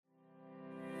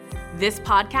This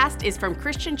podcast is from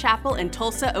Christian Chapel in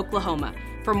Tulsa, Oklahoma.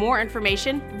 For more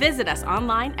information, visit us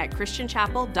online at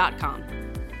christianchapel.com.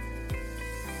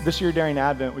 This year during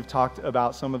Advent, we've talked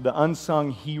about some of the unsung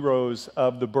heroes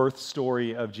of the birth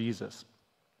story of Jesus.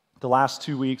 The last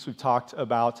 2 weeks, we've talked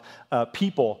about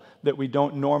people that we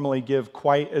don't normally give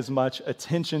quite as much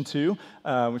attention to.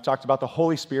 We've talked about the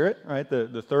Holy Spirit, right?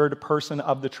 The third person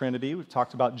of the Trinity. We've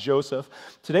talked about Joseph.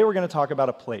 Today, we're going to talk about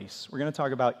a place. We're going to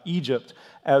talk about Egypt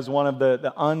as one of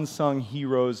the unsung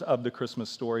heroes of the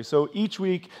Christmas story. So each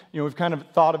week, we've kind of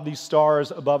thought of these stars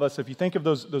above us. If you think of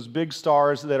those big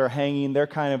stars that are hanging, they're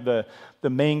kind of the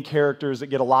main characters that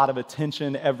get a lot of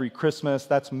attention every Christmas.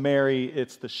 That's Mary,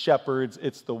 it's the shepherds,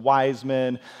 it's the wise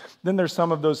men. Then there's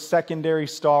some of those secondary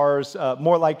stars,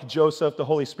 more like Joseph, the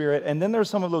Holy Spirit. And then there's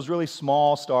some of those really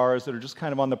small stars that are just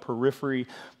kind of on the periphery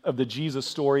of the Jesus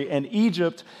story. And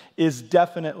Egypt is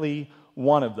definitely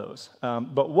one of those.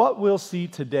 But what we'll see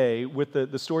today with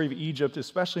the story of Egypt,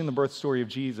 especially in the birth story of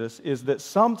Jesus, is that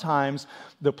sometimes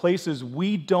the places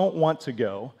we don't want to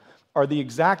go are the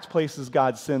exact places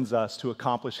God sends us to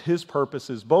accomplish His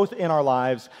purposes, both in our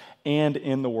lives and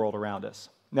in the world around us.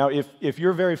 Now, if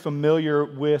you're very familiar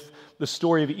with the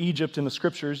story of Egypt in the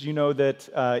Scriptures, you know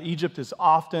that Egypt is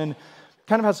often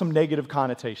kind of has some negative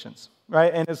connotations,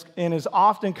 right? And is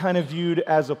often kind of viewed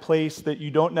as a place that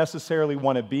you don't necessarily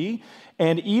want to be.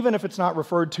 And even if it's not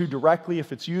referred to directly,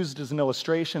 if it's used as an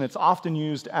illustration, it's often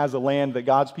used as a land that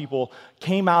God's people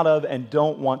came out of and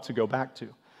don't want to go back to.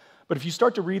 But if you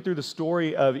start to read through the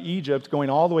story of Egypt, going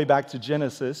all the way back to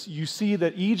Genesis, you see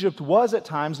that Egypt was at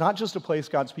times not just a place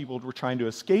God's people were trying to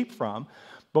escape from,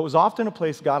 but was often a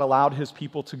place God allowed His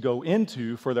people to go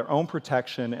into for their own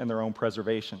protection and their own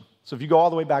preservation. So if you go all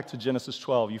the way back to Genesis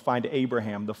 12, you find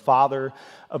Abraham, the father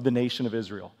of the nation of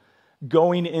Israel,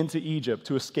 going into Egypt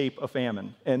to escape a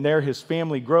famine. And there his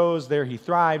family grows, there he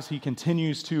thrives, he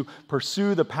continues to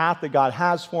pursue the path that God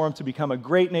has for him to become a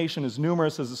great nation as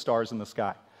numerous as the stars in the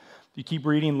sky. If you keep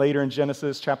reading later in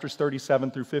Genesis, chapters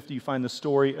 37 through 50, you find the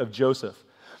story of Joseph.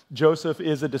 Joseph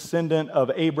is a descendant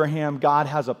of Abraham. God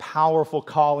has a powerful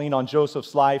calling on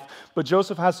Joseph's life, but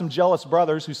Joseph has some jealous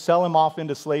brothers who sell him off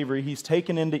into slavery. He's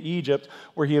taken into Egypt,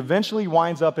 where he eventually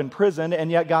winds up in prison,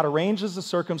 and yet God arranges the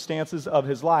circumstances of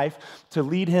his life to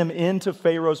lead him into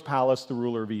Pharaoh's palace, the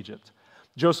ruler of Egypt.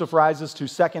 Joseph rises to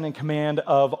second in command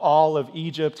of all of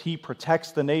Egypt. He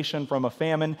protects the nation from a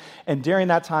famine. And during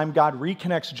that time, God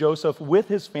reconnects Joseph with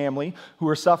his family who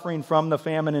are suffering from the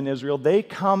famine in Israel. They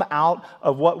come out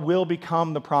of what will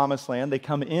become the promised land. They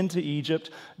come into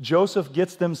Egypt. Joseph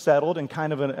gets them settled in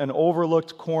kind of an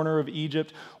overlooked corner of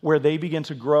Egypt where they begin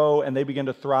to grow and they begin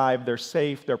to thrive. They're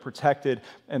safe, they're protected,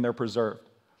 and they're preserved.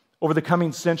 Over the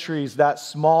coming centuries, that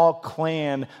small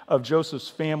clan of Joseph's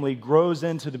family grows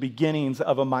into the beginnings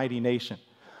of a mighty nation.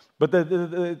 But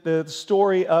the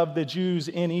story of the Jews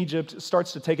in Egypt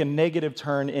starts to take a negative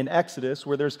turn in Exodus,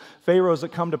 where there's pharaohs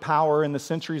that come to power in the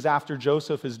centuries after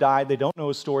Joseph has died. They don't know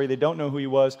his story. They don't know who he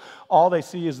was. All they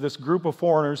see is this group of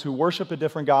foreigners who worship a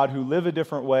different God, who live a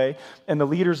different way. And the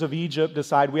leaders of Egypt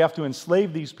decide we have to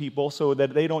enslave these people so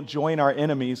that they don't join our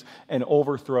enemies and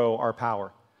overthrow our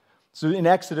power. So in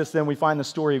Exodus, then, we find the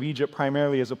story of Egypt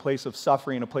primarily as a place of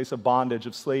suffering, a place of bondage,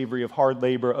 of slavery, of hard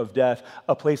labor, of death,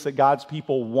 a place that God's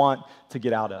people want to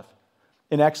get out of.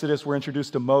 In Exodus, we're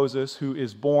introduced to Moses, who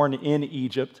is born in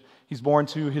Egypt. He's born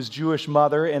to his Jewish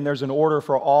mother, and there's an order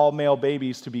for all male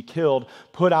babies to be killed,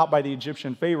 put out by the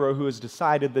Egyptian Pharaoh, who has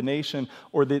decided the nation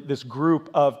or this group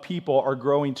of people are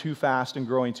growing too fast and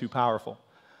growing too powerful.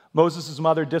 Moses'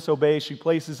 mother disobeys. She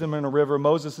places him in a river.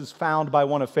 Moses is found by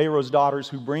one of Pharaoh's daughters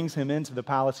who brings him into the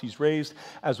palace. He's raised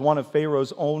as one of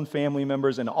Pharaoh's own family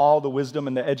members and all the wisdom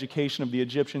and the education of the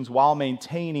Egyptians while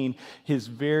maintaining his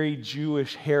very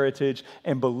Jewish heritage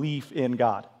and belief in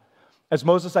God. As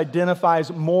Moses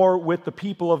identifies more with the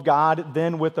people of God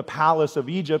than with the palace of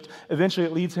Egypt, eventually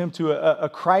it leads him to a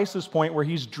crisis point where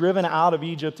he's driven out of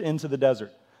Egypt into the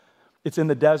desert. It's in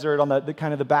the desert on the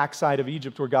kind of the backside of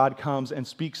Egypt where God comes and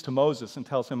speaks to Moses and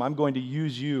tells him, I'm going to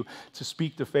use you to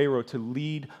speak to Pharaoh to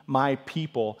lead my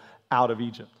people out of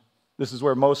Egypt. This is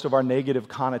where most of our negative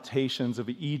connotations of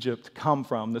Egypt come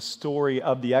from, the story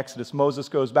of the Exodus. Moses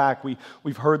goes back.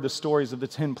 We've heard the stories of the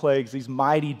 10 plagues, these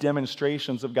mighty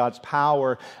demonstrations of God's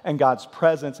power and God's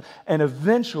presence. And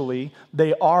eventually,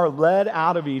 they are led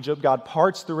out of Egypt. God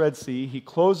parts the Red Sea. He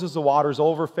closes the waters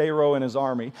over Pharaoh and his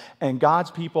army. And God's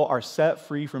people are set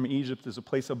free from Egypt as a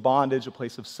place of bondage, a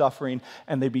place of suffering,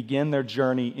 and they begin their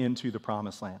journey into the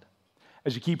Promised Land.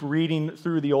 As you keep reading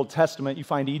through the Old Testament, you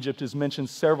find Egypt is mentioned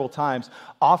several times.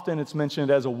 Often it's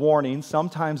mentioned as a warning,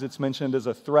 sometimes it's mentioned as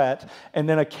a threat, and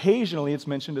then occasionally it's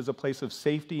mentioned as a place of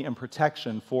safety and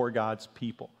protection for God's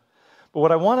people. But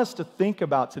what I want us to think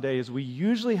about today is we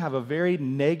usually have a very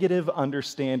negative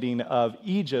understanding of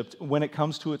Egypt when it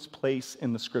comes to its place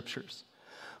in the Scriptures.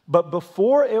 But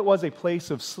before it was a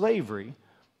place of slavery,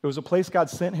 it was a place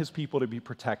God sent his people to be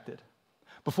protected.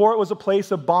 Before it was a place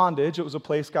of bondage, it was a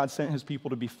place God sent his people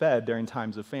to be fed during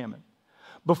times of famine.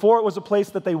 Before it was a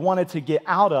place that they wanted to get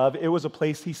out of, it was a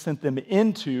place he sent them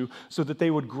into so that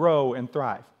they would grow and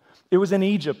thrive. It was in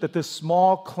Egypt that this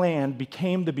small clan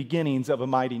became the beginnings of a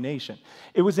mighty nation.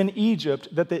 It was in Egypt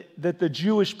that the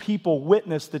Jewish people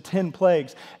witnessed the 10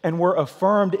 plagues and were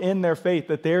affirmed in their faith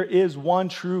that there is one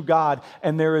true God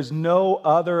and there is no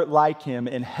other like him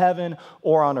in heaven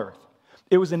or on earth.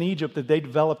 It was in Egypt that they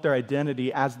developed their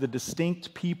identity as the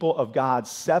distinct people of God,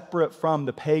 separate from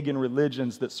the pagan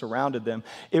religions that surrounded them.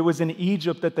 It was in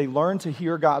Egypt that they learned to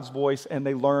hear God's voice and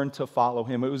they learned to follow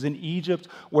him. It was in Egypt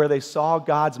where they saw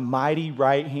God's mighty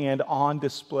right hand on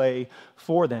display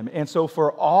for them. And so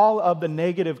for all of the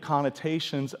negative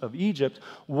connotations of Egypt,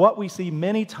 what we see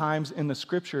many times in the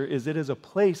Scripture is it is a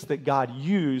place that God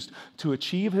used to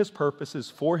achieve his purposes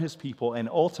for his people and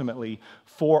ultimately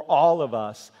for all of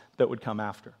us that would come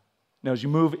after. Now, as you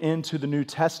move into the New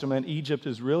Testament, Egypt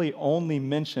is really only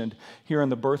mentioned here in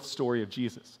the birth story of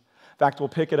Jesus. In fact, we'll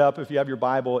pick it up, if you have your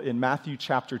Bible, in Matthew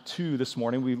chapter 2 this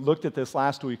morning. We looked at this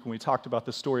last week when we talked about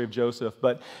the story of Joseph.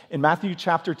 But in Matthew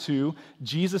chapter 2,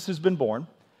 Jesus has been born.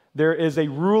 There is a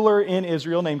ruler in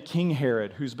Israel named King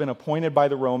Herod who's been appointed by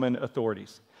the Roman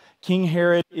authorities. King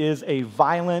Herod is a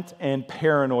violent and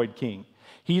paranoid king.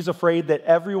 He's afraid that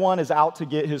everyone is out to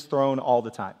get his throne all the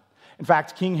time. In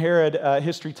fact, King Herod,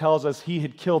 history tells us he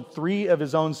had killed 3 of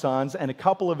his own sons and a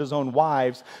couple of his own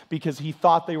wives because he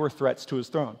thought they were threats to his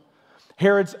throne.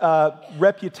 Herod's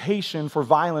reputation for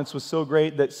violence was so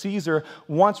great that Caesar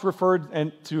once referred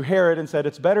to Herod and said,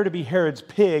 it's better to be Herod's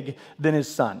pig than his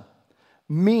son,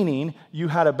 meaning you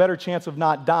had a better chance of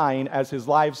not dying as his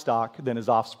livestock than his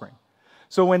offspring.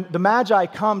 So when the Magi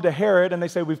come to Herod and they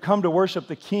say, we've come to worship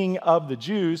the King of the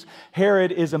Jews,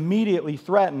 Herod is immediately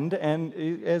threatened and,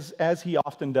 as he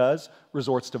often does,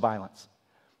 resorts to violence.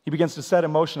 He begins to set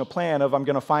in motion a plan of, I'm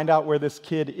going to find out where this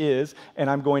kid is and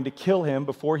I'm going to kill him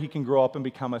before he can grow up and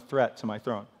become a threat to my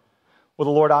throne. Well,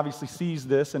 the Lord obviously sees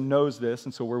this and knows this,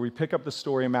 and so where we pick up the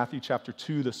story in Matthew chapter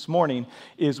 2 this morning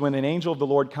is when an angel of the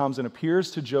Lord comes and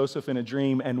appears to Joseph in a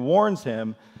dream and warns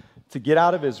him to get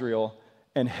out of Israel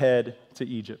and head to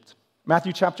Egypt.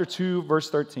 Matthew chapter 2, verse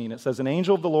 13, it says, an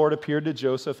angel of the Lord appeared to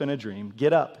Joseph in a dream.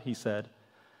 Get up, he said,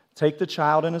 take the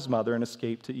child and his mother and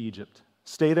escape to Egypt.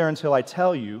 Stay there until I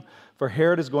tell you, for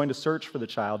Herod is going to search for the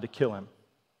child to kill him.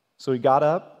 So he got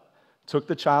up, took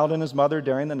the child and his mother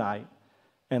during the night,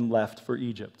 and left for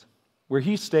Egypt, where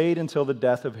he stayed until the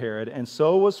death of Herod. And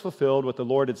so was fulfilled what the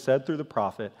Lord had said through the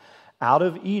prophet, out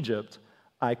of Egypt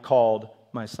I called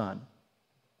my son.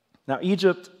 Now,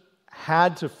 Egypt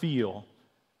had to feel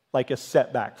like a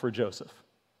setback for Joseph.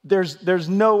 There's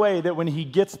no way that when he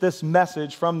gets this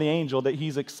message from the angel that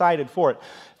he's excited for it.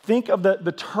 Think of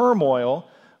the turmoil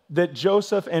that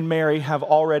Joseph and Mary have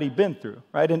already been through,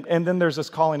 right? And then there's this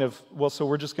calling of, well, so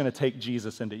we're just going to take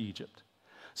Jesus into Egypt.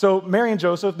 So Mary and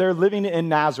Joseph, they're living in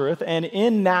Nazareth, and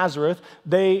in Nazareth,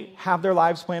 they have their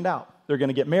lives planned out. They're going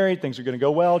to get married, things are going to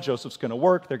go well, Joseph's going to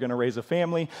work, they're going to raise a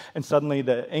family, and suddenly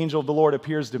the angel of the Lord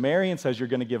appears to Mary and says, you're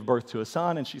going to give birth to a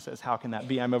son, and she says, how can that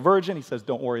be? I'm a virgin. He says,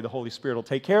 don't worry, the Holy Spirit will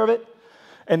take care of it.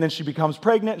 And then she becomes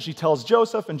pregnant, and she tells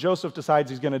Joseph, and Joseph decides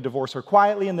he's going to divorce her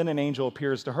quietly, and then an angel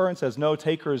appears to her and says, no,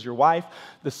 take her as your wife.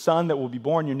 The son that will be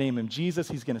born, you name him Jesus.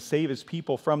 He's going to save his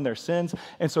people from their sins.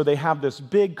 And so they have this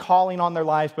big calling on their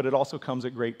life, but it also comes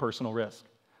at great personal risk.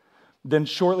 Then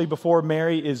shortly before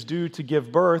Mary is due to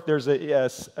give birth, there's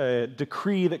a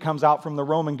decree that comes out from the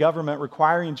Roman government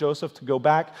requiring Joseph to go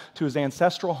back to his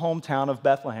ancestral hometown of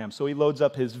Bethlehem. So he loads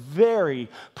up his very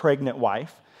pregnant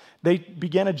wife. They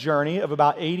begin a journey of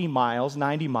about 80 miles,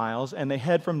 90 miles, and they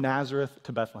head from Nazareth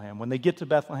to Bethlehem. When they get to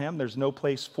Bethlehem, there's no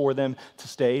place for them to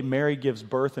stay. Mary gives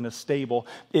birth in a stable.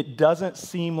 It doesn't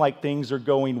seem like things are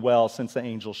going well since the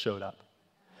angel showed up.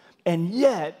 And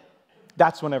yet,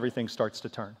 that's when everything starts to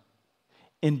turn.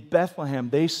 In Bethlehem,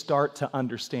 they start to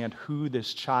understand who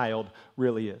this child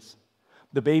really is.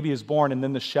 The baby is born, and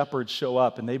then the shepherds show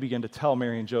up, and they begin to tell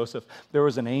Mary and Joseph there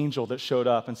was an angel that showed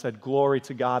up and said, "Glory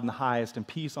to God in the highest, and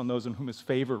peace on those in whom his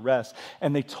favor rests."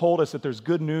 And they told us that there's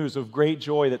good news of great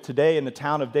joy, that today in the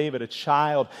town of David, a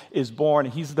child is born.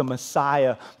 He's the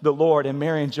Messiah, the Lord. And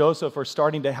Mary and Joseph are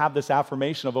starting to have this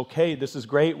affirmation of, okay, this is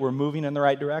great. We're moving in the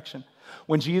right direction.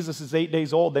 When Jesus is 8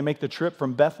 days old, they make the trip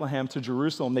from Bethlehem to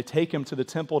Jerusalem. They take him to the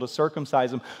temple to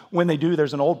circumcise him. When they do,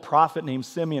 there's an old prophet named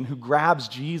Simeon who grabs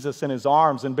Jesus in his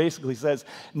arms and basically says,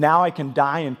 "Now I can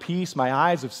die in peace. My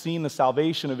eyes have seen the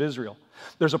salvation of Israel."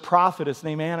 There's a prophetess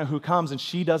named Anna who comes, and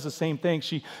she does the same thing.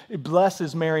 She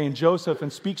blesses Mary and Joseph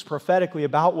and speaks prophetically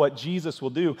about what Jesus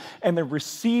will do. And they're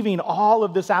receiving all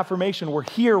of this affirmation. We're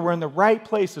here. We're in the right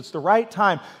place. It's the right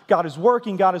time. God is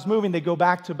working. God is moving. They go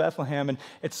back to Bethlehem, and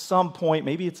at some point,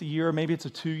 maybe it's a year, maybe it's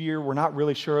a 2-year, we're not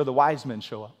really sure, the wise men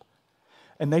show up.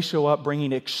 And they show up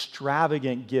bringing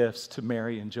extravagant gifts to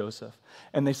Mary and Joseph.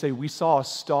 And they say, "We saw a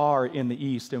star in the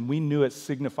east, and we knew it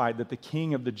signified that the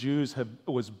King of the Jews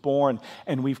was born,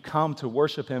 and we've come to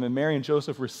worship him." And Mary and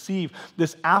Joseph receive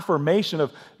this affirmation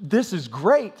of, this is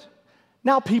great.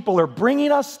 Now people are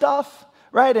bringing us stuff,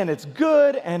 right? And it's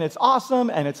good, and it's awesome,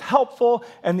 and it's helpful,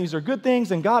 and these are good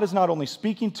things. And God is not only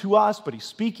speaking to us, but he's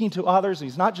speaking to others.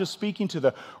 He's not just speaking to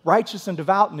the righteous and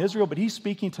devout in Israel, but he's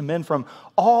speaking to men from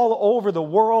all over the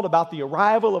world about the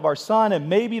arrival of our son, and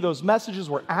maybe those messages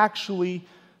were actually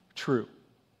true.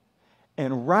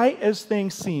 And right as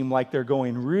things seem like they're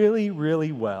going really,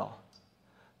 really well,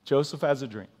 Joseph has a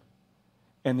dream.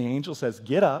 And the angel says,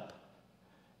 "Get up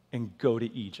and go to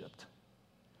Egypt."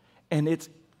 And it's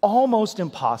almost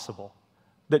impossible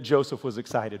that Joseph was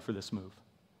excited for this move.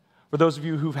 For those of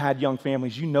you who've had young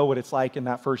families, you know what it's like in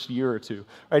that first year or two,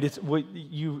 right?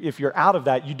 If you're out of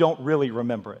that, you don't really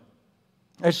remember it.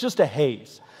 It's just a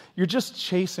haze. You're just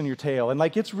chasing your tail. And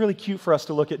it's really cute for us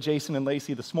to look at Jason and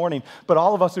Lacey this morning, but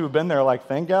all of us who have been there are like,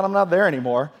 thank God I'm not there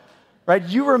anymore. Right?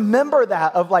 You remember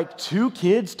that of 2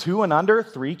 kids, 2 and under,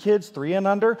 3 kids, 3 and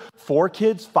under, 4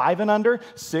 kids, 5 and under,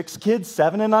 6 kids,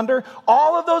 7 and under.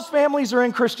 All of those families are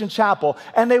in Christian Chapel,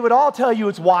 and they would all tell you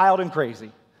it's wild and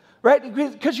crazy, right?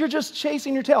 Because you're just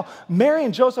chasing your tail. Mary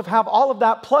and Joseph have all of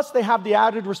that, plus they have the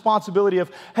added responsibility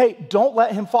of, hey, don't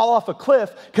let him fall off a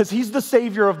cliff because he's the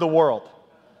savior of the world.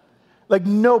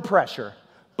 No pressure,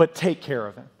 but take care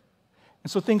of him.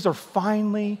 And so things are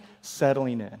finally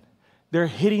settling in. They're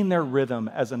hitting their rhythm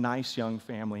as a nice young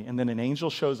family. And then an angel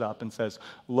shows up and says,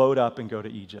 "Load up and go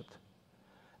to Egypt."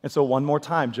 And so one more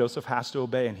time, Joseph has to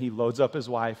obey, and he loads up his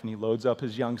wife and he loads up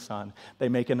his young son. They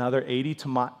make another 80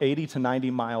 to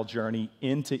 90 mile journey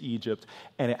into Egypt,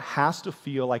 and it has to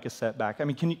feel like a setback. I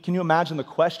mean, can you imagine the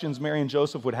questions Mary and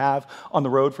Joseph would have on the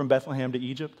road from Bethlehem to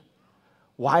Egypt?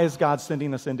 Why is God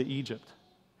sending us into Egypt?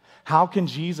 How can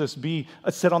Jesus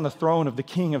sit on the throne of the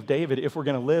King of David if we're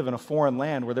going to live in a foreign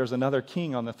land where there's another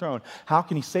king on the throne? How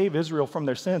can he save Israel from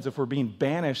their sins if we're being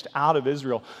banished out of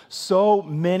Israel? So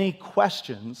many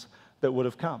questions that would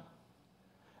have come.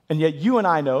 And yet you and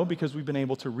I know, because we've been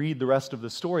able to read the rest of the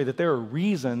story, that there are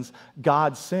reasons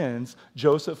God sends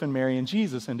Joseph and Mary and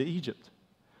Jesus into Egypt.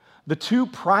 The 2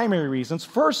 primary reasons,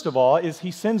 first of all, is he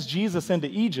sends Jesus into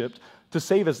Egypt to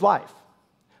save his life.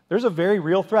 There's a very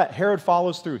real threat. Herod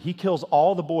follows through. He kills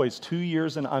all the boys 2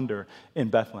 years and under in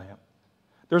Bethlehem.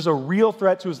 There's a real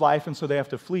threat to his life, and so they have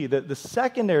to flee. The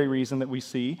secondary reason that we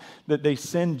see that they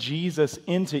send Jesus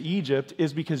into Egypt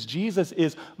is because Jesus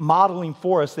is modeling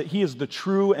for us that he is the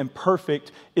true and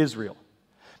perfect Israel.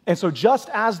 And so just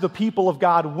as the people of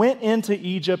God went into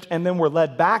Egypt and then were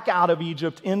led back out of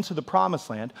Egypt into the promised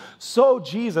land, so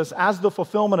Jesus, as the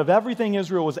fulfillment of everything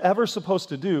Israel was ever supposed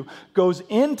to do, goes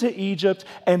into Egypt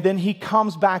and then he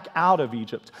comes back out of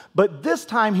Egypt. But this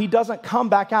time he doesn't come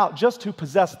back out just to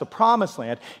possess the promised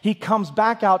land. He comes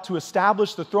back out to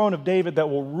establish the throne of David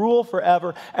that will rule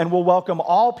forever and will welcome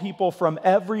all people from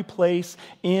every place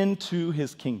into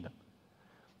his kingdom.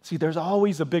 See, there's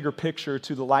always a bigger picture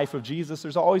to the life of Jesus.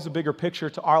 There's always a bigger picture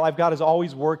to our life. God is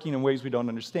always working in ways we don't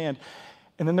understand.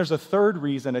 And then there's a third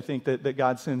reason, I think, that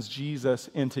God sends Jesus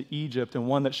into Egypt, and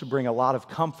one that should bring a lot of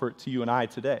comfort to you and I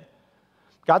today.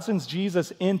 God sends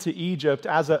Jesus into Egypt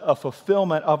as a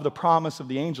fulfillment of the promise of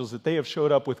the angels that they have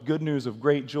showed up with good news of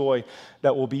great joy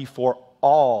that will be for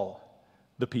all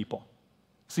the people.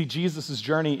 See, Jesus'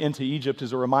 journey into Egypt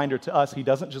is a reminder to us he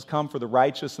doesn't just come for the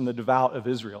righteous and the devout of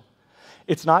Israel.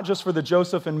 It's not just for the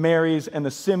Joseph and Marys and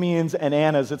the Simeons and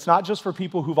Annas. It's not just for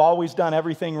people who've always done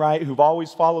everything right, who've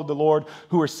always followed the Lord,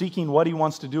 who are seeking what he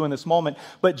wants to do in this moment.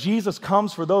 But Jesus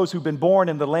comes for those who've been born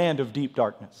in the land of deep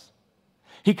darkness.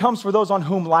 He comes for those on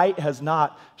whom light has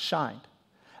not shined.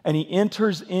 And he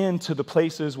enters into the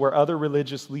places where other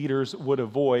religious leaders would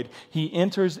avoid. He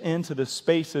enters into the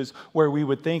spaces where we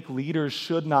would think leaders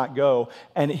should not go.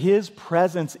 And his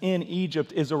presence in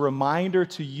Egypt is a reminder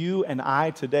to you and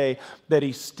I today that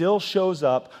he still shows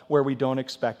up where we don't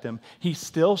expect him. He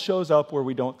still shows up where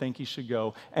we don't think he should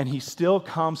go. And he still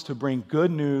comes to bring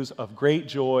good news of great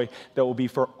joy that will be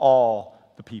for all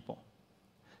the people.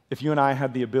 If you and I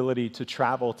had the ability to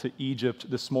travel to Egypt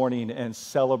this morning and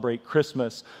celebrate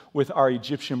Christmas with our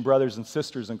Egyptian brothers and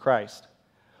sisters in Christ,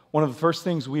 one of the first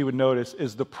things we would notice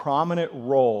is the prominent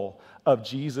role of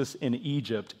Jesus in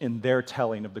Egypt in their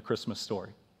telling of the Christmas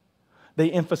story.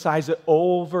 They emphasize it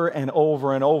over and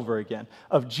over and over again,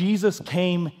 of Jesus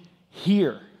came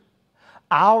here.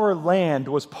 Our land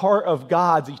was part of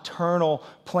God's eternal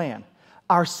plan.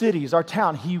 Our cities, our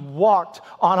town, he walked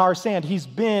on our sand. He's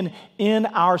been in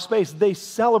our space. They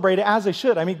celebrate it as they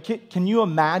should. I mean, can you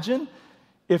imagine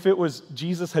if it was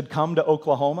Jesus had come to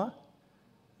Oklahoma?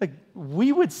 Like,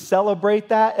 we would celebrate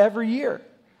that every year.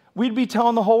 We'd be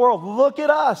telling the whole world, look at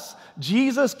us.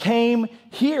 Jesus came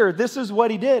here. This is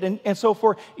what he did. And so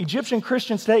for Egyptian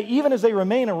Christians today, even as they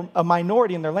remain a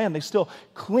minority in their land, they still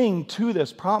cling to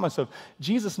this promise of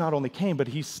Jesus not only came, but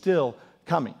he's still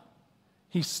coming.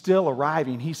 He's still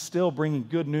arriving. He's still bringing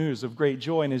good news of great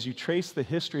joy. And as you trace the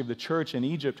history of the church in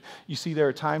Egypt, you see there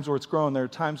are times where it's grown, there are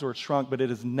times where it's shrunk, but it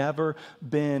has never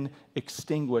been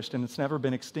extinguished. And it's never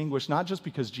been extinguished, not just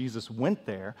because Jesus went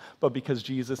there, but because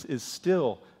Jesus is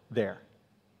still there.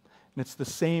 And it's the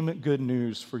same good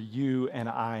news for you and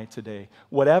I today.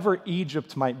 Whatever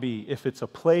Egypt might be, if it's a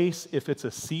place, if it's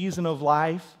a season of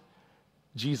life,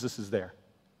 Jesus is there.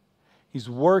 He's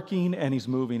working and he's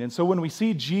moving. And so when we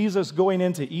see Jesus going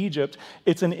into Egypt,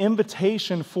 it's an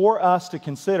invitation for us to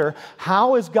consider,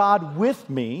 how is God with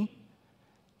me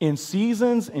in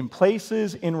seasons, in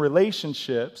places, in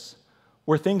relationships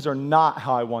where things are not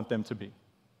how I want them to be?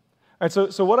 All right,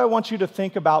 so what I want you to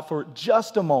think about for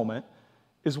just a moment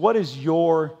is, what is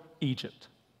your Egypt?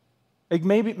 Like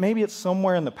maybe it's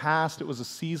somewhere in the past, it was a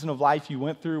season of life you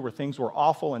went through where things were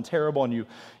awful and terrible and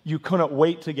you couldn't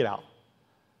wait to get out.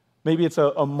 Maybe it's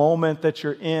a moment that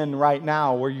you're in right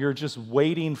now where you're just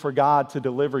waiting for God to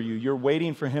deliver you. You're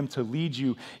waiting for him to lead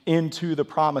you into the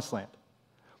promised land.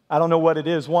 I don't know what it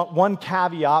is. One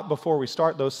caveat before we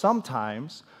start, though,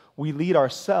 sometimes we lead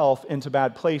ourselves into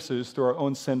bad places through our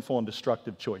own sinful and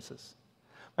destructive choices.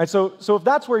 Right, so if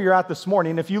that's where you're at this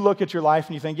morning, if you look at your life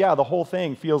and you think, yeah, the whole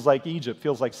thing feels like Egypt,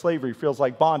 feels like slavery, feels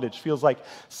like bondage, feels like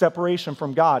separation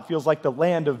from God, feels like the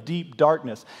land of deep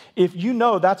darkness. If you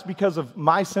know that's because of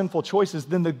my sinful choices,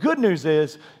 then the good news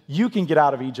is you can get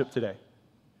out of Egypt today.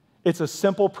 It's a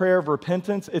simple prayer of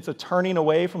repentance. It's a turning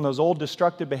away from those old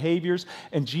destructive behaviors,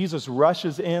 and Jesus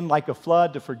rushes in like a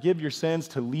flood to forgive your sins,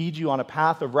 to lead you on a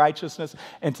path of righteousness,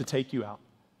 and to take you out.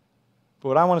 But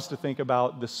what I want us to think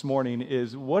about this morning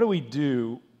is, what do we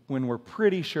do when we're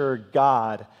pretty sure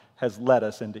God has led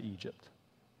us into Egypt?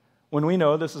 When we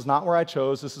know this is not where I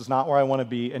chose, this is not where I want to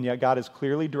be, and yet God has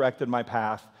clearly directed my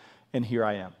path, and here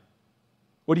I am.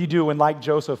 What do you do when, like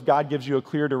Joseph, God gives you a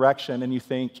clear direction and you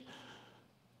think,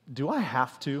 do I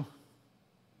have to?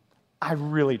 I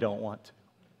really don't want to.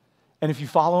 And if you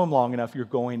follow him long enough, you're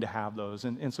going to have those.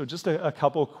 And so just a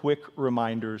couple quick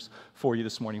reminders for you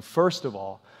this morning. First of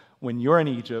all, when you're in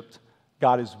Egypt,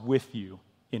 God is with you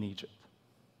in Egypt.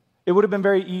 It would have been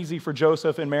very easy for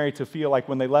Joseph and Mary to feel like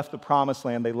when they left the promised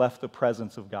land, they left the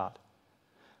presence of God.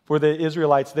 For the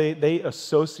Israelites, they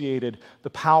associated the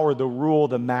power, the rule,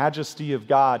 the majesty of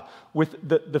God with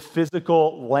the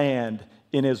physical land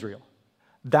in Israel.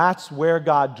 That's where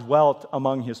God dwelt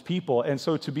among his people. And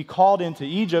so to be called into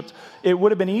Egypt, it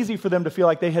would have been easy for them to feel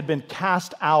like they had been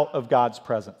cast out of God's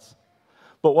presence.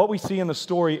 But what we see in the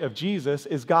story of Jesus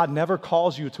is God never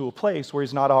calls you to a place where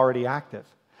he's not already active.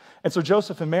 And so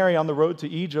Joseph and Mary on the road to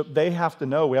Egypt, they have to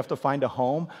know we have to find a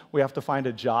home, we have to find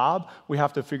a job, we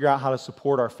have to figure out how to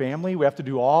support our family, we have to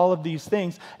do all of these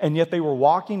things. And yet they were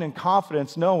walking in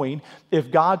confidence, knowing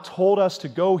if God told us to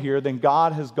go here, then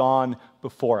God has gone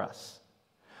before us.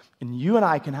 And you and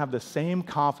I can have the same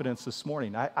confidence this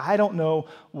morning. I don't know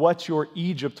what your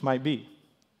Egypt might be.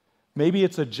 Maybe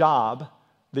it's a job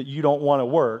that you don't want to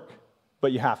work,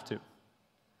 but you have to.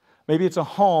 Maybe it's a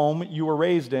home you were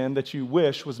raised in that you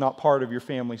wish was not part of your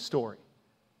family story.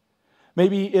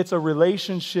 Maybe it's a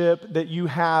relationship that you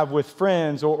have with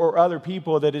friends or other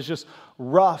people that is just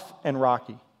rough and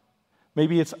rocky.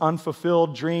 Maybe it's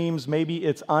unfulfilled dreams. Maybe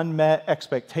it's unmet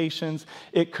expectations.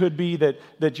 It could be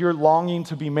that you're longing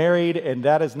to be married and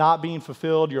that is not being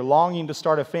fulfilled. You're longing to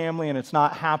start a family and it's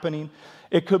not happening.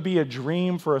 It could be a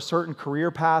dream for a certain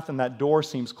career path and that door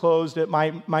seems closed. It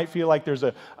might feel like there's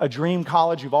a dream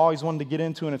college you've always wanted to get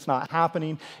into and it's not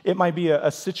happening. It might be a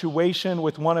situation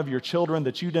with one of your children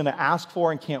that you didn't ask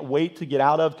for and can't wait to get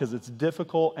out of because it's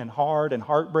difficult and hard and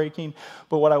heartbreaking.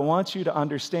 But what I want you to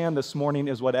understand this morning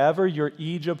is whatever your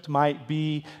Egypt might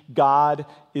be, God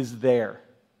is there.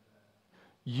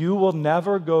 You will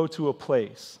never go to a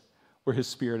place where His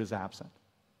Spirit is absent.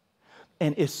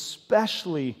 And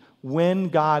especially when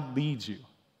God leads you.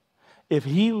 If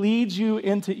He leads you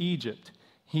into Egypt,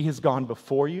 He has gone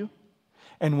before you.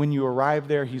 And when you arrive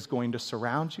there, He's going to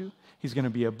surround you. He's going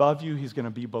to be above you. He's going to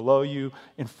be below you,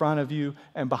 in front of you,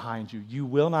 and behind you. You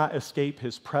will not escape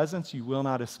His presence. You will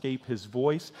not escape His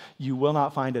voice. You will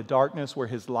not find a darkness where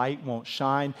His light won't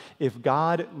shine. If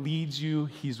God leads you,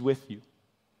 He's with you.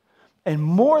 And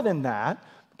more than that,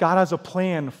 God has a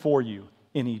plan for you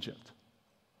in Egypt.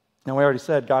 Now, we already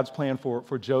said God's plan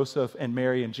for Joseph and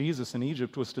Mary and Jesus in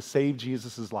Egypt was to save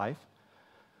Jesus' life,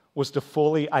 was to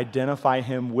fully identify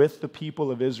Him with the people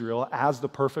of Israel as the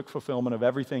perfect fulfillment of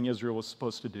everything Israel was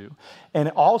supposed to do, and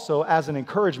also as an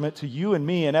encouragement to you and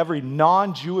me and every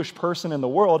non-Jewish person in the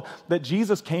world that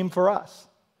Jesus came for us.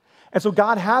 And so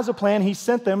God has a plan. He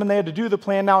sent them, and they had to do the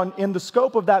plan. Now, in the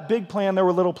scope of that big plan, there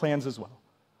were little plans as well.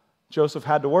 Joseph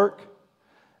had to work.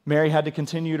 Mary had to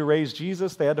continue to raise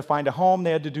Jesus. They had to find a home.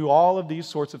 They had to do all of these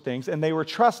sorts of things. And they were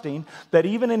trusting that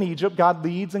even in Egypt, God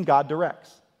leads and God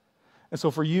directs. And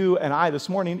so for you and I this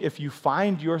morning, if you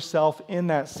find yourself in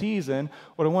that season,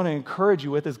 what I want to encourage you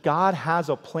with is God has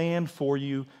a plan for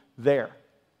you there.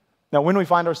 Now, when we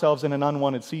find ourselves in an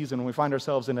unwanted season, when we find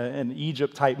ourselves in an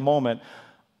Egypt-type moment,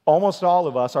 almost all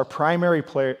of us, our primary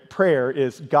prayer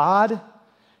is, God,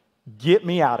 get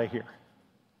me out of here.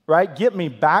 Right? Get me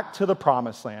back to the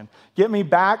promised land. Get me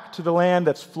back to the land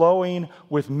that's flowing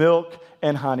with milk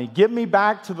and honey. Get me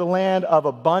back to the land of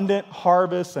abundant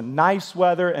harvests and nice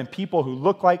weather and people who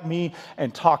look like me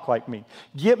and talk like me.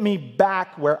 Get me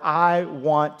back where I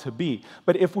want to be.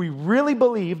 But if we really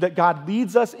believe that God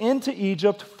leads us into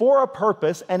Egypt for a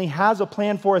purpose and He has a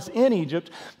plan for us in Egypt,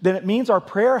 then it means our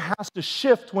prayer has to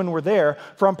shift when we're there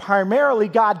from primarily,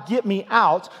 God, get me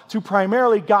out, to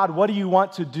primarily, God, what do you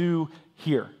want to do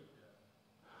here?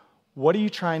 What are you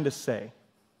trying to say?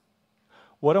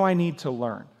 What do I need to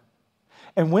learn?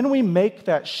 And when we make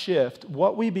that shift,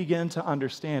 what we begin to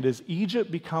understand is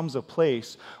Egypt becomes a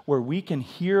place where we can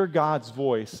hear God's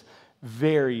voice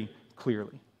very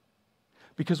clearly.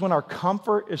 Because when our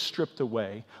comfort is stripped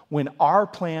away, when our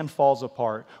plan falls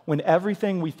apart, when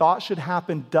everything we thought should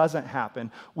happen doesn't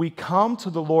happen, we come to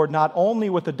the Lord not only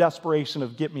with the desperation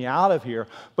of get me out of here,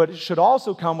 but it should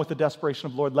also come with the desperation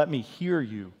of, Lord, let me hear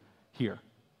you here.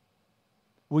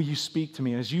 Will you speak to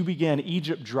me? And as you begin,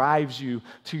 Egypt drives you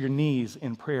to your knees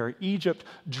in prayer. Egypt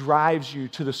drives you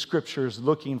to the scriptures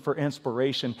looking for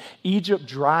inspiration. Egypt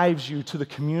drives you to the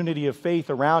community of faith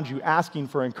around you asking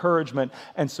for encouragement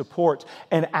and support.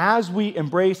 And as we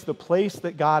embrace the place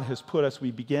that God has put us,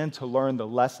 we begin to learn the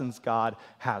lessons God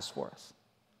has for us.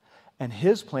 And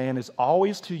His plan is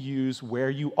always to use where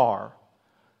you are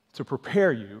to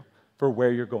prepare you for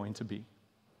where you're going to be.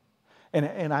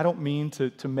 And I don't mean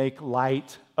to make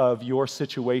light of your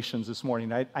situations this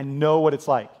morning. I know what it's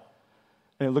like.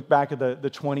 And I look back at the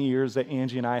 20 years that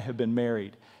Angie and I have been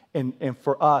married. And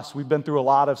for us, we've been through a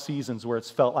lot of seasons where it's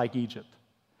felt like Egypt.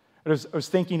 I was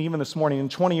thinking even this morning, in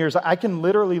 20 years, I can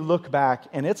literally look back,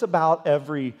 and it's about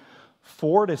every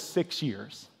 4 to 6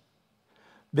 years,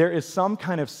 there is some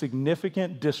kind of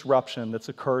significant disruption that's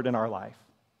occurred in our life.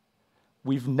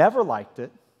 We've never liked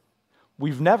it.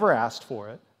 We've never asked for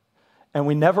it. And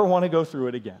we never want to go through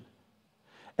it again.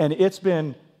 And it's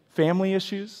been family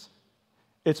issues,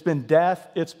 it's been death,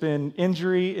 it's been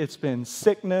injury, it's been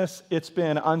sickness, it's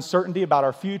been uncertainty about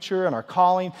our future and our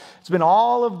calling. It's been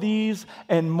all of these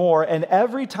and more. And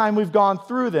every time we've gone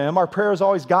through them, our prayer is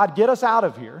always, God, get us out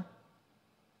of here.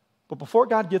 But before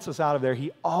God gets us out of there,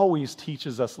 He always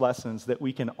teaches us lessons that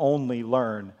we can only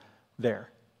learn there.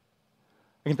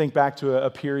 I can think back to a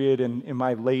period in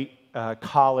my late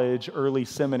college, early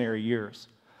seminary years.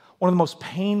 One of the most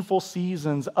painful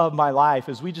seasons of my life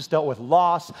is we just dealt with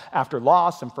loss after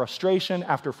loss and frustration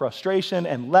after frustration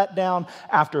and letdown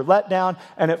after letdown.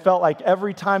 And it felt like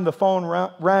every time the phone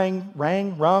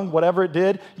rung, whatever it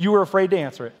did, you were afraid to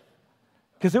answer it.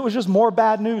 Because it was just more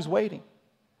bad news waiting.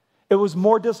 It was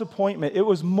more disappointment. It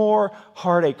was more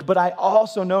heartache. But I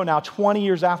also know now, 20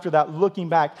 years after that, looking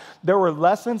back, there were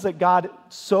lessons that God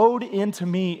sowed into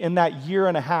me in that year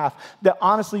and a half that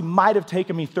honestly might have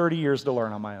taken me 30 years to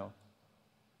learn on my own.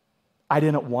 I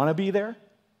didn't want to be there.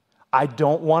 I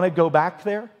don't want to go back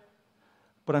there.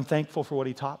 But I'm thankful for what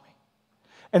He taught me.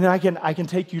 And then I can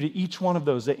take you to each one of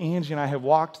those that Angie and I have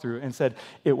walked through and said,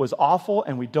 it was awful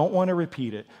and we don't want to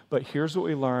repeat it, but here's what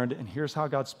we learned and here's how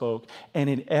God spoke. And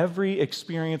in every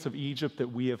experience of Egypt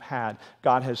that we have had,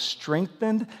 God has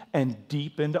strengthened and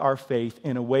deepened our faith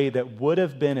in a way that would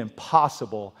have been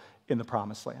impossible in the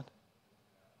Promised Land.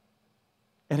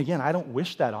 And again, I don't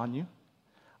wish that on you.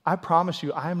 I promise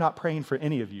you, I am not praying for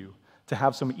any of you to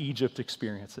have some Egypt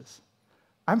experiences.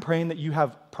 I'm praying that you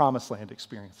have Promised Land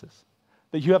experiences,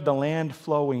 that you have the land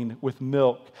flowing with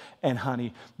milk and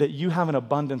honey, that you have an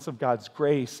abundance of God's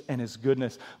grace and His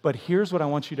goodness. But here's what I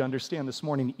want you to understand this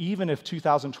morning. Even if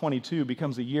 2022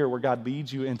 becomes a year where God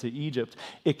leads you into Egypt,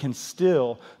 it can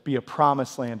still be a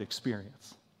Promised Land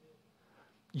experience.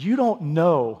 You don't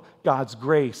know God's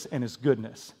grace and His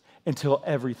goodness until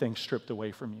everything's stripped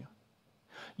away from you.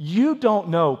 You don't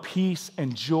know peace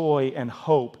and joy and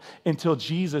hope until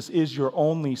Jesus is your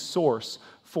only source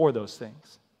for those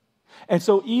things. And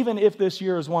so even if this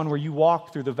year is one where you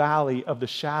walk through the valley of the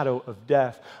shadow of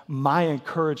death, my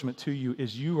encouragement to you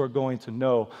is you are going to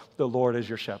know the Lord as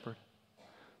your shepherd,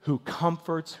 who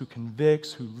comforts, who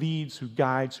convicts, who leads, who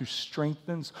guides, who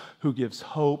strengthens, who gives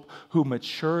hope, who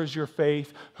matures your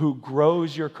faith, who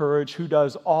grows your courage, who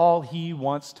does all He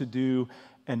wants to do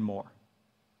and more.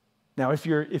 Now, if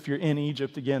you're in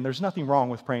Egypt again, there's nothing wrong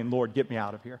with praying, Lord, get me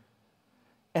out of here.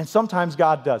 And sometimes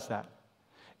God does that.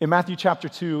 In Matthew chapter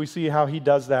 2, we see how He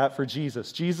does that for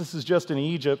Jesus. Jesus is just in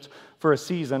Egypt for a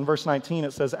season. Verse 19,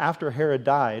 it says, after Herod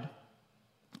died,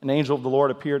 an angel of the Lord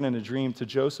appeared in a dream to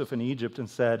Joseph in Egypt and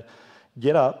said,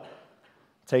 get up,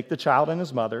 take the child and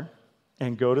his mother,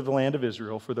 and go to the land of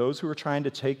Israel, for those who are trying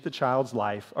to take the child's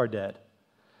life are dead.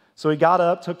 So he got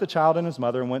up, took the child and his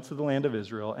mother, and went to the land of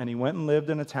Israel, and he went and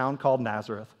lived in a town called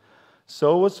Nazareth.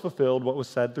 So was fulfilled what was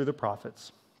said through the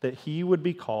prophets, that he would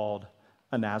be called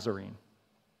a Nazarene.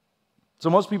 So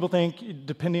most people think,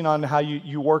 depending on how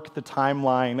you work the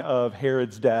timeline of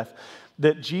Herod's death,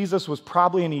 that Jesus was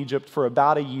probably in Egypt for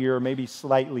about a year, maybe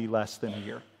slightly less than a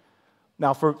year.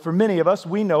 Now, for many of us,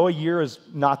 we know a year is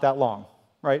not that long,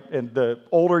 right? And the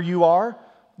older you are,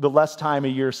 the less time a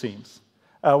year seems.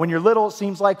 When you're little, it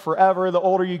seems like forever. The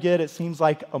older you get, it seems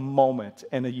like a moment,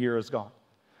 and a year is gone.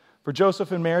 For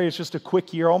Joseph and Mary, it's just a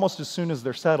quick year. Almost as soon as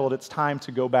they're settled, it's time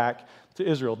to go back to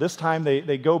Israel. This time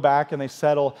they go back and they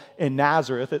settle in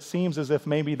Nazareth. It seems as if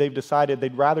maybe they've decided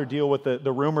they'd rather deal with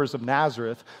the rumors of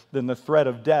Nazareth than the threat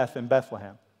of death in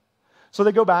Bethlehem. So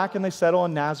they go back and they settle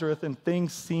in Nazareth, and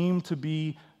things seem to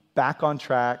be back on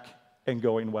track and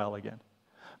going well again.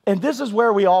 And this is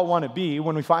where we all want to be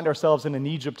when we find ourselves in an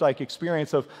Egypt-like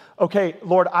experience of, okay,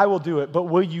 Lord, I will do it, but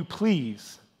will you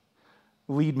please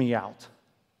lead me out?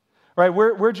 Right?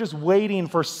 We're just waiting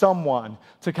for someone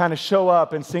to kind of show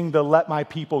up and sing the Let My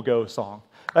People Go song.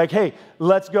 Like, hey,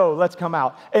 let's go, let's come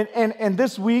out. And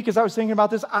this week, as I was thinking about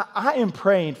this, I am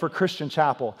praying for Christian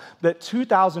Chapel that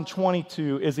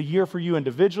 2022 is a year for you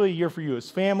individually, a year for you as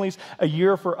families, a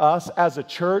year for us as a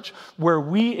church where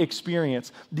we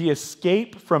experience the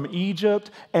escape from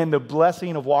Egypt and the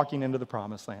blessing of walking into the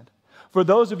Promised Land. For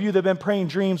those of you that have been praying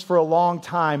dreams for a long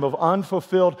time, of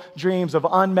unfulfilled dreams, of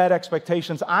unmet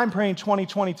expectations, I'm praying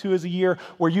 2022 is a year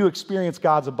where you experience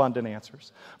God's abundant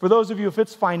answers. For those of you, if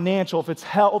it's financial, if it's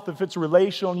health, if it's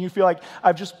relational, and you feel like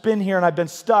I've just been here and I've been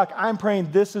stuck, I'm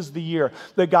praying this is the year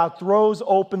that God throws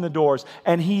open the doors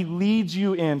and He leads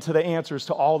you into the answers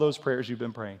to all those prayers you've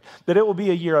been praying. That it will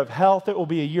be a year of health, it will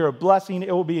be a year of blessing,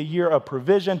 it will be a year of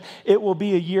provision, it will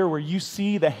be a year where you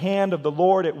see the hand of the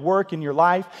Lord at work in your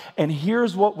life. And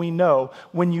here's what we know.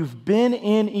 When you've been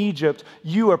in Egypt,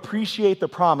 you appreciate the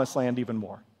Promised Land even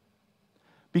more.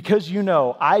 Because you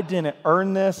know, I didn't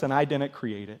earn this and I didn't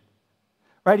create it.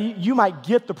 Right? You might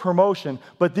get the promotion,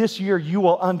 but this year you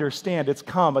will understand it's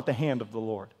come at the hand of the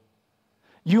Lord.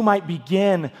 You might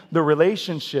begin the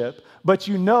relationship, but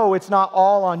you know it's not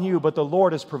all on you, but the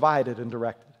Lord has provided and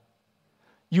directed.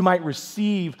 You might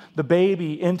receive the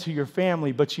baby into your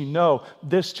family, but you know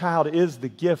this child is the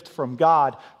gift from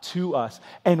God to us.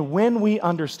 And when we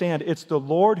understand it's the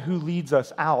Lord who leads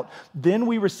us out, then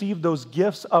we receive those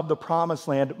gifts of the Promised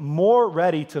Land more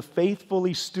ready to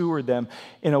faithfully steward them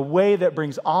in a way that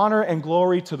brings honor and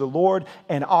glory to the Lord,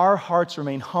 and our hearts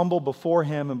remain humble before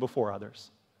Him and before others.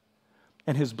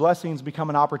 And His blessings become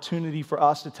an opportunity for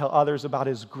us to tell others about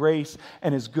His grace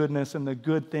and His goodness and the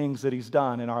good things that He's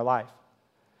done in our life.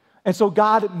 And so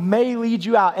God may lead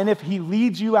you out, and if He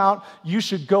leads you out, you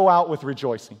should go out with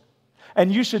rejoicing.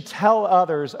 And you should tell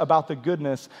others about the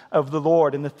goodness of the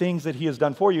Lord and the things that He has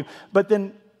done for you. But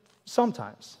then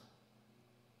sometimes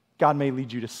God may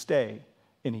lead you to stay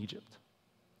in Egypt.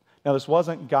 Now, this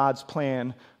wasn't God's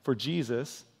plan for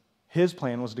Jesus. His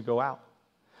plan was to go out.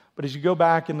 But as you go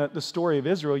back in the story of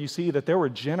Israel, you see that there were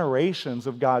generations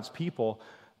of God's people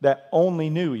that only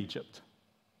knew Egypt.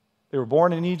 They were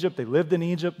born in Egypt, they lived in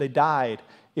Egypt, they died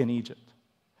in Egypt.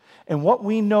 And what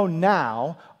we know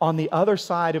now on the other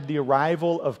side of the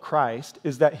arrival of Christ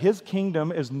is that his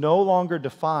kingdom is no longer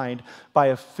defined by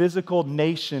a physical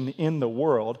nation in the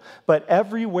world, but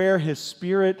everywhere his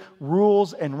Spirit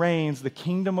rules and reigns, the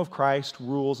kingdom of Christ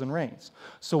rules and reigns.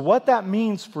 So what that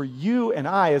means for you and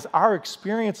I is our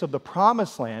experience of the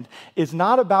promised land is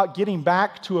not about getting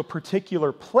back to a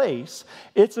particular place,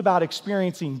 it's about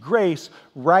experiencing grace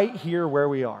right here where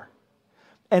we are.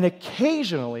 And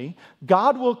occasionally,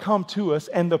 God will come to us,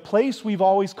 and the place we've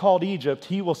always called Egypt,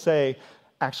 he will say,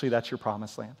 actually, that's your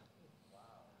promised land.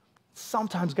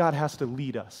 Sometimes God has to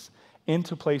lead us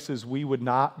into places we would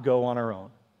not go on our own,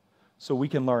 so we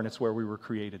can learn it's where we were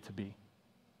created to be.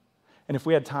 And if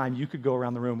we had time, you could go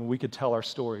around the room and we could tell our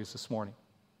stories this morning.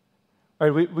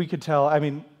 Right? We could tell,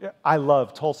 I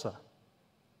love Tulsa.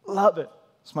 Love it.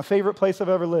 It's my favorite place I've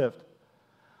ever lived.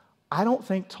 I don't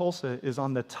think Tulsa is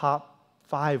on the top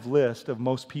 5 list of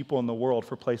most people in the world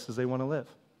for places they want to live.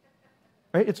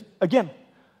 Right? It's, again,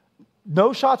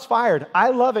 no shots fired.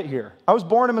 I love it here. I was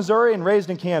born in Missouri and raised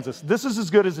in Kansas. This is as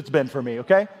good as it's been for me,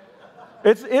 okay?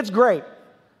 It's great.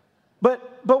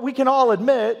 But we can all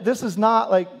admit this is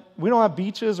not like, we don't have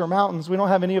beaches or mountains. We don't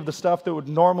have any of the stuff that would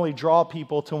normally draw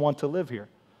people to want to live here.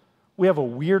 We have a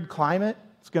weird climate.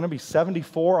 It's going to be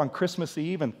 74 on Christmas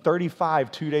Eve and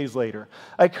 35 2 days later.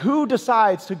 Like, who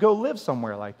decides to go live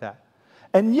somewhere like that?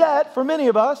 And yet, for many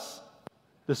of us,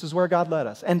 this is where God led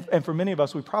us. And for many of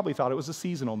us, we probably thought it was a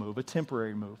seasonal move, a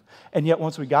temporary move. And yet,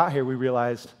 once we got here, we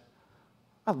realized,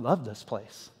 I love this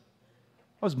place.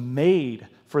 I was made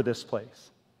for this place.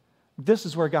 This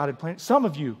is where God had planned. Some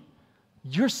of you,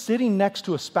 you're sitting next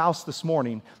to a spouse this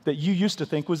morning that you used to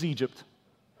think was Egypt.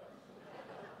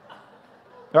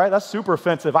 All right, that's super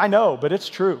offensive. I know, but it's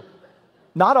true.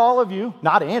 Not all of you,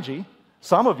 not Angie.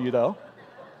 Some of you, though.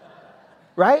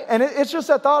 Right? And it's just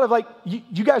that thought of like,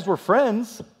 you guys were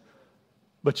friends,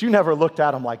 but you never looked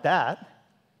at them like that.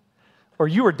 Or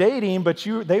you were dating, but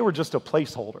they were just a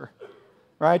placeholder,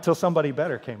 right? Till somebody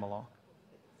better came along.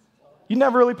 You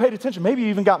never really paid attention. Maybe you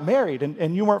even got married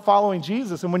and you weren't following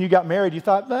Jesus. And when you got married, you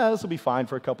thought, this will be fine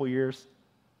for a couple years.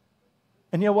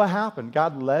 And yet what happened?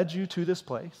 God led you to this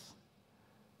place.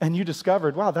 And you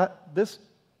discovered, wow, this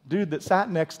dude that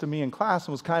sat next to me in class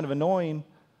and was kind of annoying,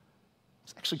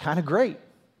 it's actually kind of great.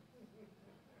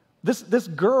 This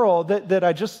girl that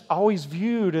I just always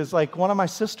viewed as like one of my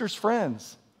sister's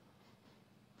friends,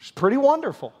 she's pretty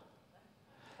wonderful.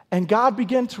 And God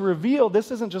began to reveal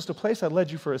this isn't just a place I led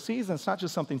you for a season. It's not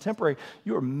just something temporary.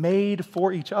 You are made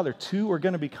for each other. Two are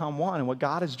going to become one. And what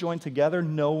God has joined together,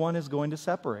 no one is going to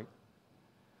separate.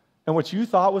 And what you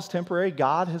thought was temporary,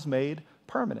 God has made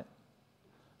permanent.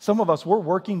 Some of us, we're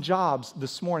working jobs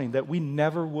this morning that we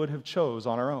never would have chose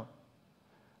on our own.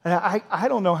 And I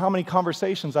don't know how many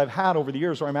conversations I've had over the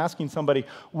years where I'm asking somebody,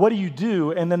 what do you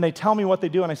do? And then they tell me what they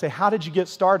do, and I say, how did you get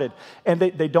started? And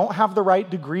they don't have the right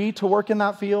degree to work in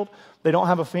that field. They don't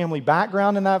have a family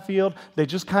background in that field. They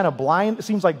just kind of it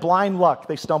seems like blind luck,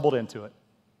 they stumbled into it.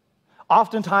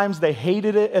 Oftentimes, they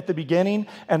hated it at the beginning,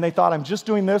 and they thought, I'm just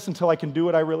doing this until I can do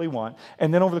what I really want.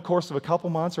 And then over the course of a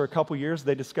couple months or a couple years,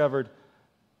 they discovered,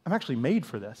 I'm actually made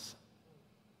for this.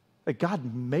 Like,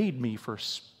 God made me for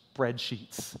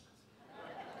spreadsheets.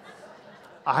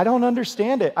 I don't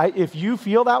understand it. If you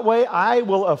feel that way, I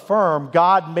will affirm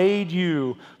God made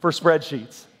you for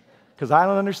spreadsheets because I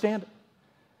don't understand it.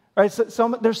 Right?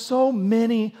 So there's so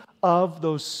many of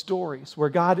those stories where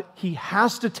God, he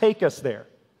has to take us there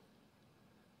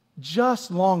just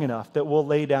long enough that we'll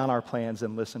lay down our plans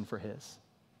and listen for his.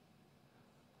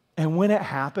 And when it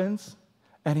happens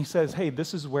and he says, hey,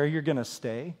 this is where you're going to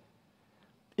stay,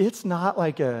 it's not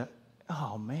like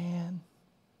oh man,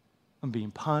 I'm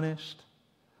being punished.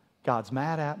 God's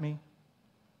mad at me,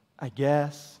 I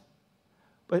guess.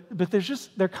 But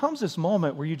there comes this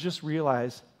moment where you just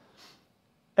realize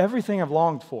everything I've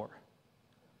longed for,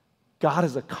 God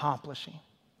is accomplishing.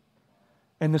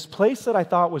 And this place that I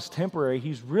thought was temporary,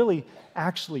 he's really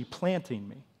actually planting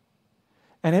me.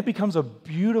 And it becomes a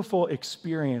beautiful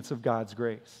experience of God's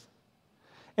grace.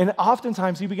 And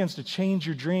oftentimes he begins to change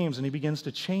your dreams and he begins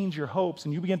to change your hopes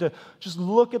and you begin to just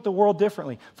look at the world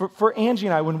differently. For Angie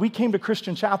and I, when we came to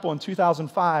Christian Chapel in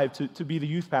 2005 to be the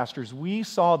youth pastors, we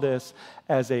saw this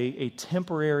as a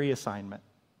temporary assignment.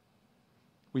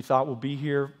 We thought we'll be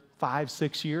here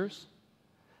 5-6 years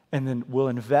and then we'll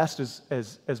invest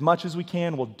as much as we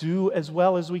can, we'll do as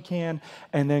well as we can,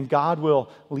 and then God will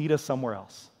lead us somewhere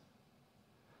else.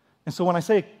 And so when I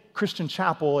say Christian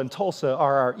Chapel and Tulsa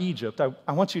are our Egypt,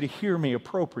 I want you to hear me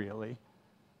appropriately.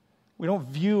 We don't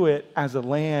view it as a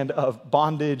land of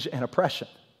bondage and oppression.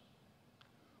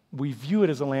 We view it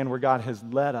as a land where God has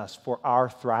led us for our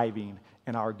thriving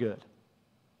and our good.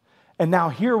 And now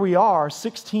here we are,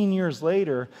 16 years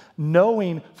later,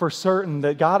 knowing for certain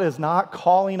that God is not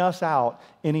calling us out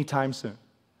anytime soon.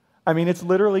 I mean, it's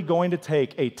literally going to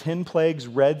take a 10 plagues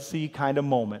Red Sea kind of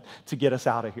moment to get us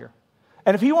out of here.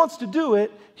 And if he wants to do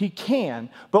it, he can.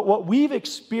 But what we've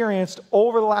experienced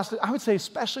over the last, I would say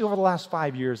especially over the last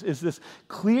 5 years, is this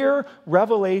clear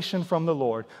revelation from the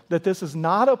Lord that this is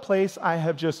not a place I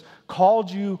have just called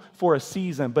you for a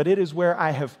season, but it is where I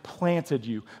have planted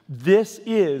you. This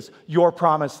is your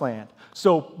promised land.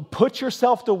 So put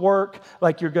yourself to work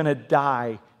like you're going to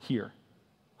die here.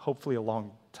 Hopefully a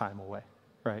long time away,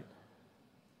 right?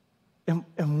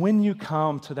 And when you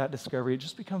come to that discovery, it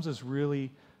just becomes this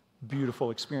really beautiful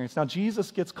experience. Now,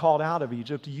 Jesus gets called out of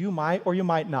Egypt. You might or you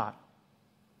might not.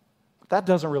 But that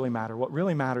doesn't really matter. What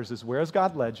really matters is where has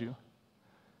God led you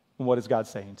and what is God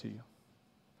saying to you?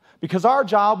 Because our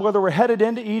job, whether we're headed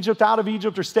into Egypt, out of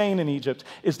Egypt, or staying in Egypt,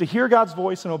 is to hear God's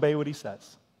voice and obey what he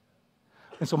says.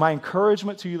 And so my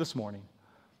encouragement to you this morning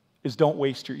is don't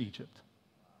waste your Egypt.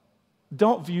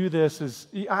 Don't view this as,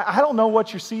 I don't know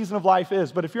what your season of life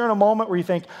is, but if you're in a moment where you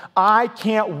think, I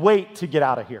can't wait to get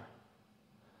out of here.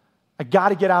 I got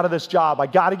to get out of this job. I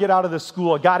got to get out of this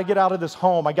school. I got to get out of this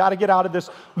home. I got to get out of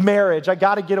this marriage. I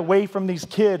got to get away from these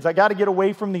kids. I got to get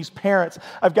away from these parents.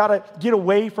 I've got to get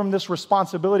away from this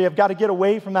responsibility. I've got to get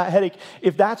away from that headache.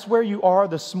 If that's where you are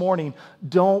this morning,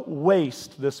 don't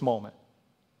waste this moment.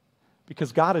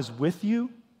 Because God is with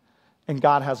you and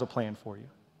God has a plan for you.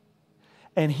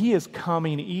 And he is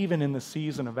coming even in the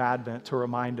season of Advent to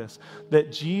remind us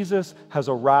that Jesus has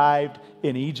arrived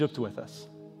in Egypt with us.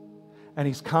 And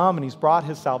he's come and he's brought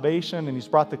his salvation and he's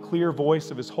brought the clear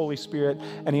voice of his Holy Spirit.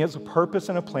 And he has a purpose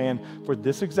and a plan for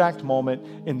this exact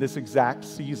moment in this exact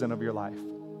season of your life.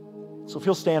 So if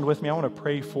you'll stand with me, I want to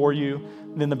pray for you.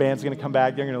 And then the band's going to come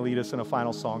back. They're going to lead us in a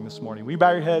final song this morning. Will you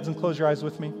bow your heads and close your eyes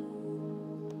with me?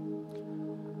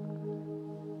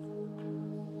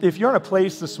 If you're in a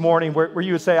place this morning where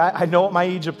you would say, I know what my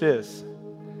Egypt is.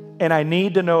 And I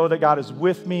need to know that God is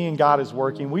with me and God is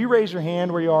working. Will you raise your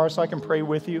hand where you are so I can pray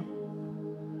with you?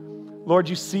 Lord,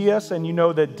 you see us and you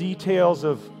know the details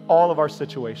of all of our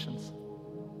situations.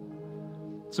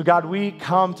 So God, we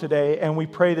come today and we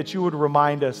pray that you would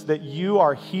remind us that you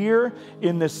are here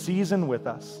in this season with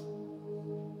us.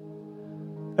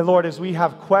 And Lord, as we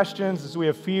have questions, as we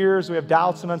have fears, we have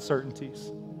doubts and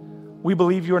uncertainties, we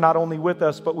believe you are not only with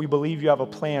us, but we believe you have a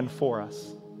plan for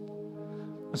us.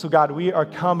 And so God, we are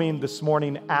coming this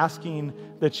morning asking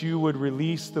that you would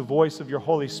release the voice of your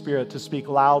Holy Spirit to speak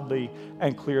loudly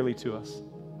and clearly to us.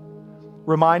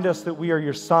 Remind us that we are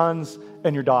your sons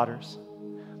and your daughters,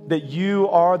 that you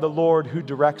are the Lord who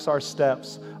directs our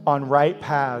steps on right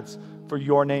paths for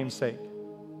your name's sake,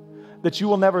 that you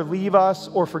will never leave us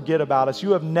or forget about us.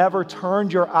 You have never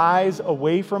turned your eyes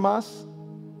away from us.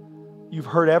 You've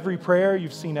heard every prayer,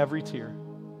 you've seen every tear.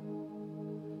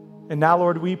 And now,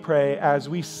 Lord, we pray as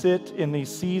we sit in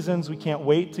these seasons we can't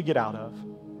wait to get out of,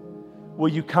 will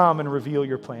you come and reveal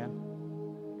your plan?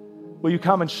 Will you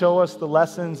come and show us the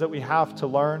lessons that we have to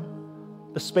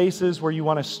learn, the spaces where you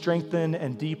want to strengthen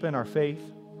and deepen our faith?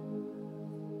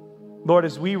 Lord,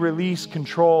 as we release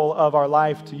control of our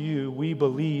life to you, we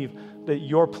believe that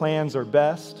your plans are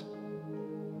best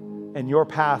and your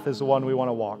path is the one we want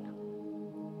to walk.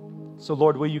 So,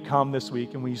 Lord, will you come this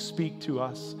week and will you speak to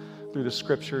us through the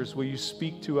scriptures? Will you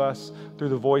speak to us through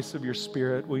the voice of your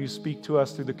Spirit? Will you speak to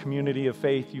us through the community of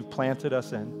faith you've planted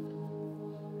us in?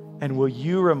 And will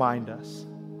you remind us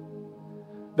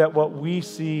that what we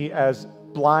see as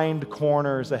blind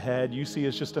corners ahead, you see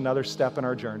as just another step in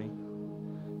our journey?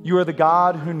 You are the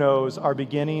God who knows our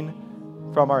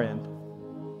beginning from our end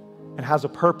and has a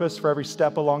purpose for every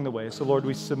step along the way. So, Lord,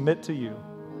 we submit to you.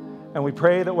 And we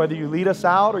pray that whether you lead us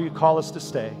out or you call us to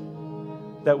stay,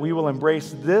 that we will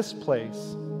embrace this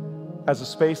place as a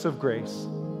space of grace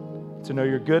to know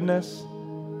your goodness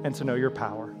and to know your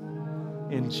power.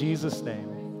 In Jesus'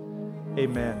 name,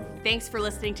 amen. Thanks for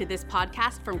listening to this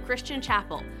podcast from Christian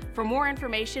Chapel. For more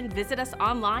information, visit us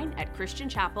online at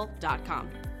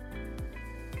christianchapel.com.